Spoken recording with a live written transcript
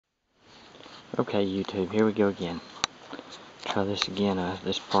Okay, YouTube, here we go again. Try this again,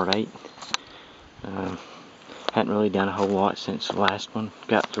 this part 8. Hadn't really done a whole lot since the last one.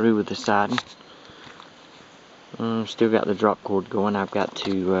 Got through with the siding. Still got the drop cord going. I've got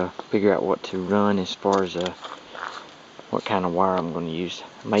to figure out what to run as far as what kind of wire I'm going to use.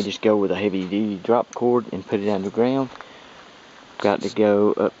 I may just go with a heavy duty drop cord and put it underground. Got to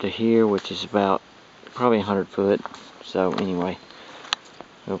go up to here, which is about probably 100 foot. So anyway,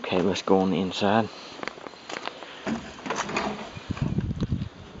 okay, let's go on the inside.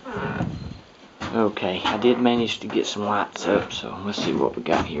 Okay, I did manage to get some lights up, so let's see what we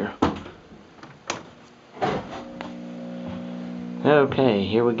got here. Okay,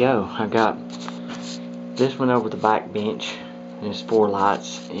 here we go. I got this one over the back bench. There's 4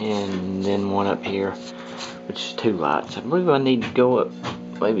 lights, and then one up here, which is 2 lights. I believe I need to go up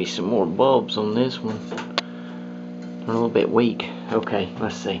maybe some more bulbs on this one. They're a little bit weak. Okay,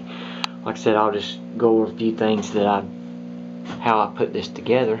 let's see. Like I said, I'll just go over a few things that how I put this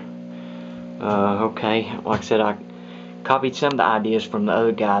together. Okay, like I said, I copied some of the ideas from the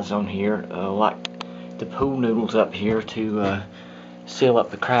other guys on here, like the pool noodles up here to seal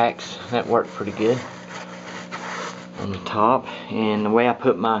up the cracks. That worked pretty good on the top. And the way I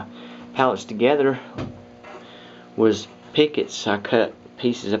put my pallets together was pickets. I cut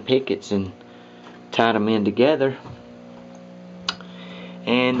pieces of pickets and tied them in together.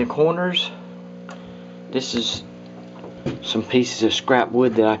 And the corners, this is some pieces of scrap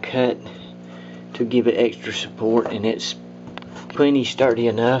wood that I cut to give it extra support, and it's plenty sturdy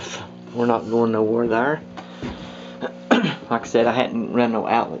enough. We're not going nowhere there. Like I said, I hadn't run no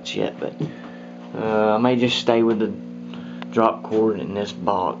outlets yet, but I may just stay with the drop cord in this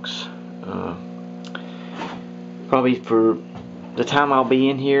box. Probably for the time I'll be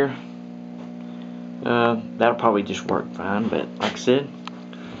in here, that'll probably just work fine. But like I said,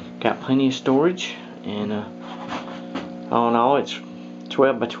 got plenty of storage, and all in all, it's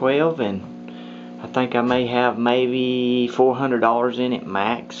 12 by 12, and I think I may have maybe $400 in it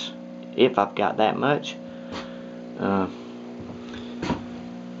max, if I've got that much.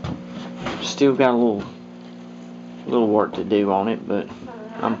 Still got a little work to do on it, but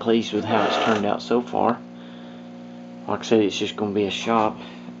I'm pleased with how it's turned out so far. Like I said, it's just going to be a shop,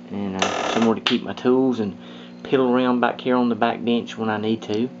 and somewhere to keep my tools and piddle around back here on the back bench when I need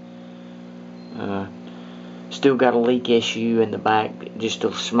to. Still got a leak issue in the back, just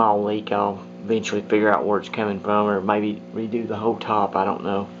a small leak. I'll eventually figure out where it's coming from, or maybe redo the whole top. I don't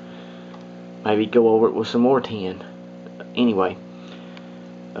know. Maybe go over it with some more tin. Anyway,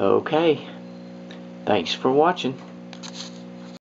 okay. Thanks for watching.